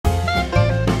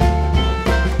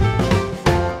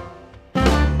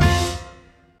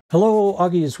Hello,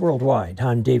 Augies Worldwide.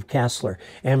 I'm Dave Casler,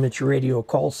 amateur radio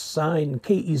call sign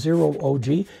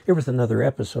KE0OG, here with another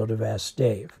episode of Ask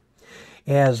Dave.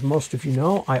 As most of you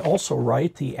know, I also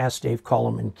write the Ask Dave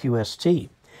column in QST.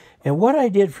 And what I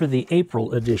did for the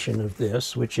April edition of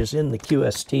this, which is in the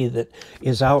QST that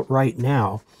is out right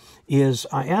now, is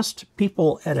I asked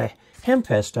people at a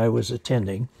Hempfest I was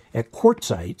attending at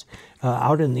Quartzfest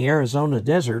out in the Arizona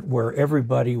desert where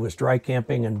everybody was dry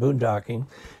camping and boondocking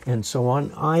and so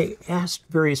on. I asked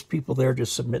various people there to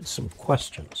submit some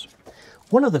questions.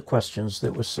 One of the questions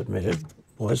that was submitted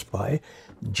was by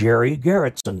Jerry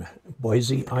Garrettson,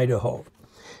 Boise, Idaho.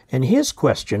 And his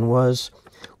question was,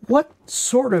 what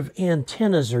sort of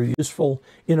antennas are useful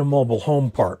in a mobile home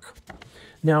park?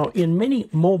 Now, in many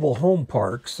mobile home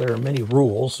parks, there are many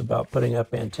rules about putting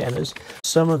up antennas.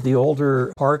 Some of the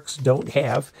older parks don't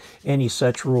have any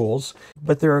such rules,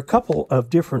 but there are a couple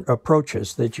of different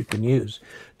approaches that you can use,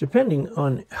 depending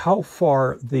on how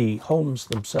far the homes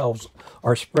themselves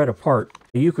are spread apart.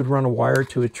 You could run a wire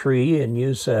to a tree and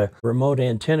use a remote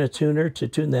antenna tuner to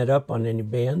tune that up on any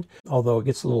band, although it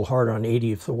gets a little hard on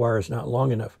 80 if the wire is not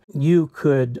long enough. You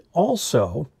could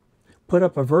also put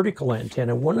up a vertical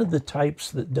antenna, one of the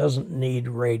types that doesn't need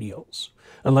radials,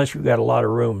 unless you've got a lot of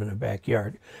room in a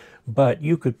backyard. But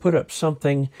you could put up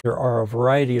something, there are a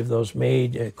variety of those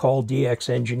made, call DX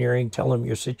Engineering, tell them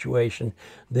your situation,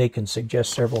 they can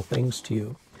suggest several things to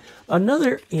you.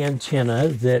 Another antenna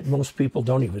that most people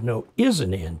don't even know is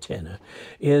an antenna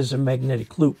is a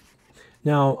magnetic loop.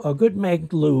 Now, a good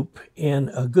mag loop and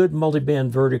a good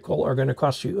multiband vertical are going to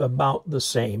cost you about the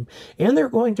same, and they're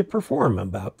going to perform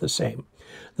about the same.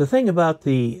 The thing about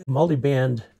the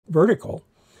multiband vertical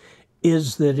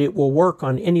is that it will work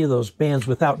on any of those bands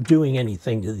without doing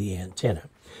anything to the antenna.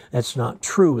 That's not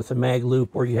true with a mag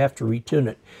loop, where you have to retune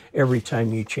it every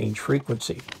time you change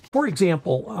frequency. For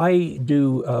example, I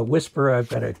do Whisper. I've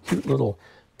got a cute little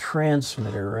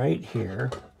transmitter right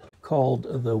here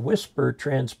called the Whisper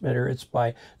transmitter. It's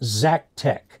by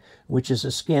ZackTek, which is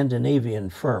a Scandinavian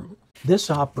firm. This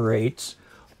operates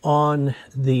on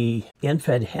the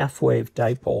end-fed half-wave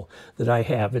dipole that I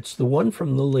have. It's the one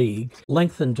from the League,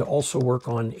 lengthened to also work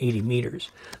on 80 meters.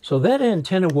 So that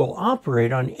antenna will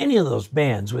operate on any of those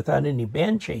bands without any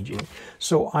band changing.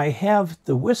 So I have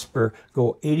the Whisper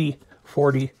go 80,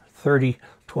 40, 30,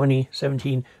 20,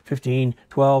 17, 15,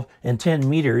 12, and 10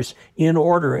 meters in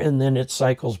order, and then it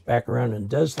cycles back around and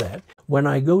does that. When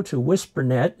I go to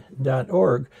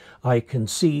whispernet.org, I can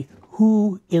see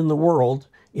who in the world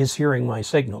is hearing my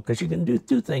signal, because you can do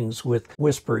two things with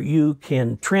Whisper. You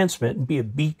can transmit and be a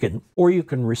beacon, or you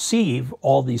can receive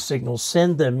all these signals,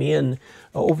 send them in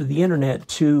over the internet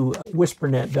to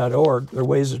whispernet.org. There are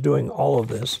ways of doing all of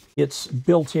this. It's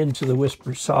built into the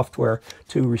Whisper software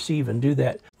to receive and do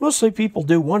that. Mostly people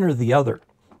do one or the other.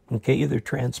 Okay, either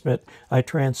I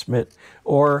transmit,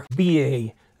 or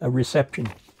be a reception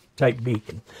type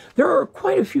beacon. There are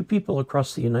quite a few people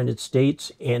across the United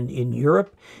States and in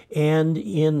Europe and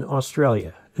in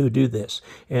Australia who do this,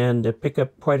 and pick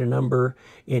up quite a number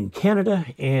in Canada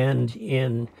and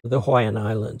in the Hawaiian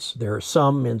Islands. There are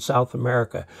some in South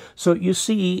America. So you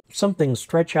see something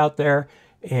stretch out there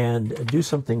and do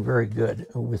something very good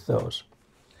with those.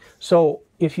 So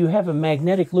if you have a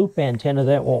magnetic loop antenna,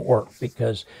 that won't work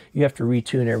because you have to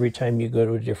retune every time you go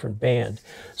to a different band.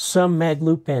 Some mag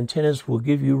loop antennas will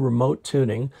give you remote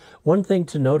tuning. One thing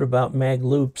to note about mag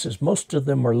loops is most of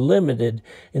them are limited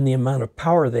in the amount of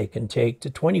power they can take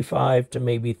to 25 to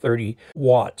maybe 30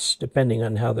 watts, depending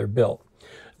on how they're built.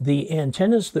 The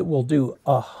antennas that will do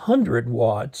 100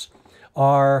 watts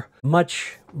are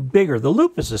much bigger. The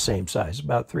loop is the same size,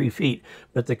 about 3 feet,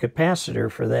 but the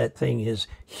capacitor for that thing is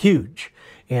huge.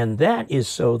 And that is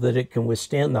so that it can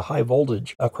withstand the high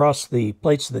voltage across the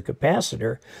plates of the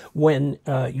capacitor when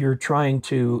you're trying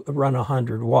to run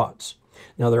 100 watts.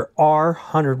 Now, there are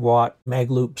 100-watt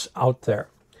mag loops out there.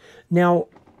 Now,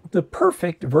 the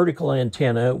perfect vertical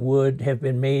antenna would have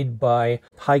been made by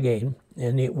Teagan,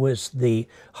 and it was the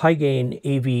Teagan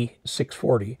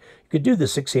AV640. You could do the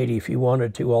 680 if you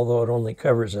wanted to, although it only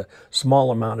covers a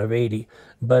small amount of 80.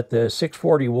 But the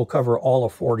 640 will cover all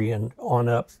of 40 and on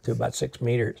up to about 6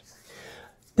 meters.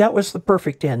 That was the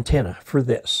perfect antenna for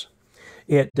this.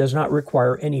 It does not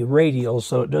require any radials,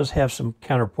 so it does have some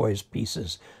counterpoise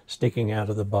pieces sticking out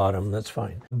of the bottom. That's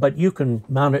fine. But you can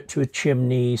mount it to a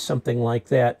chimney, something like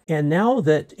that. And now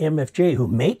that MFJ, who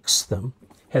makes them,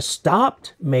 has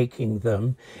stopped making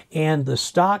them, and the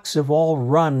stocks have all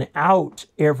run out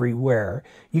everywhere,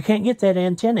 you can't get that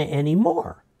antenna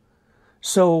anymore.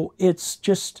 So it's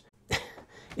just,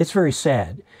 it's very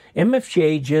sad.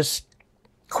 MFJ just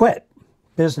quit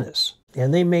business.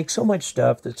 And they make so much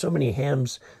stuff that so many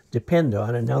hams depend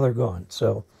on, and now they're gone.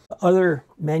 So other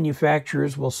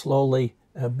manufacturers will slowly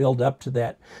build up to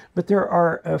that. But there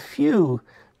are a few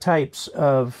types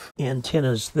of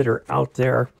antennas that are out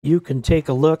there. You can take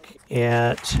a look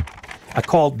at, I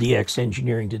called DX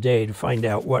Engineering today to find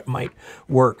out what might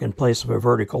work in place of a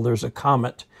vertical. There's a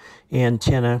Comet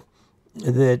antenna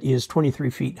that is 23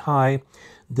 feet high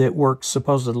that works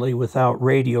supposedly without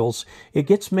radials. It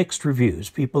gets mixed reviews.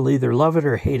 People either love it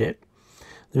or hate it.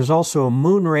 There's also a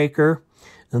Moonraker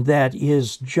that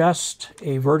is just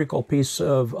a vertical piece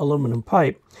of aluminum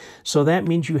pipe. So that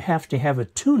means you have to have a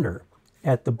tuner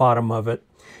at the bottom of it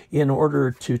in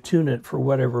order to tune it for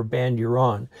whatever band you're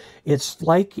on. It's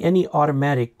like any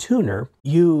automatic tuner.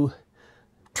 You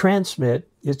transmit,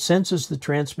 it senses the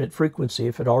transmit frequency.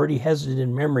 If it already has it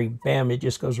in memory, bam, it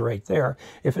just goes right there.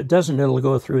 If it doesn't, it'll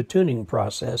go through a tuning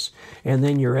process, and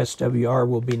then your SWR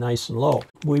will be nice and low.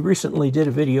 We recently did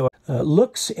a video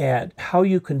looks at how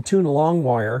you can tune a long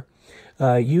wire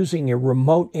using a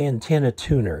remote antenna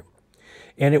tuner.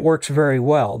 And it works very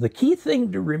well. The key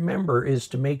thing to remember is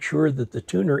to make sure that the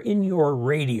tuner in your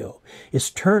radio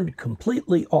is turned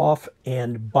completely off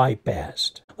and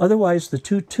bypassed. Otherwise, the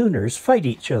two tuners fight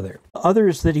each other.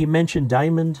 Others that he mentioned,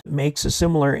 Diamond makes a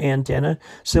similar antenna,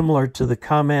 similar to the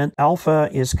Comet. Alpha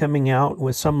is coming out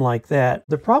with some like that.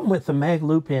 The problem with the mag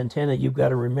loop antenna, you've got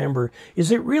to remember,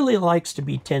 is it really likes to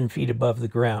be 10 feet above the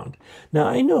ground. Now,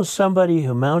 I know somebody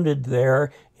who mounted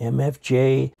their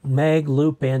MFJ mag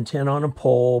loop antenna on a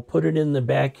pole, put it in the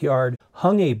backyard,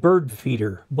 hung a bird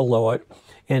feeder below it,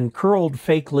 and curled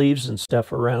fake leaves and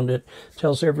stuff around it.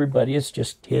 Tells everybody it's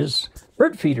just his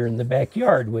bird feeder in the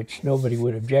backyard, which nobody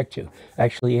would object to.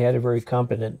 Actually, he had a very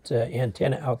competent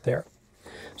antenna out there.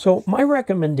 So my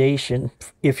recommendation,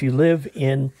 if you live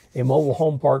in a mobile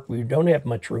home park where you don't have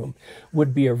much room,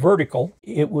 would be a vertical.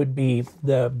 It would be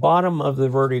the bottom of the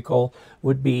vertical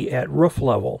would be at roof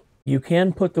level. You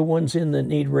can put the ones in that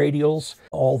need radials,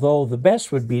 although the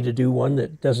best would be to do one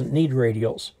that doesn't need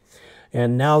radials.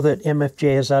 And now that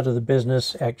MFJ is out of the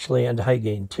business, actually, and High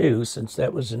Gain too, since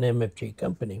that was an MFJ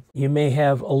company, you may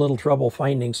have a little trouble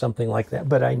finding something like that,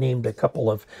 but I named a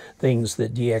couple of things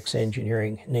that DX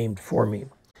Engineering named for me.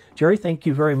 Jerry, thank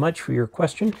you very much for your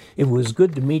question. It was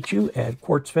good to meet you at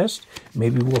Quartzfest.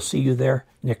 Maybe we'll see you there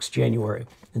next January.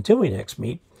 Until we next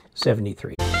meet,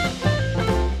 73.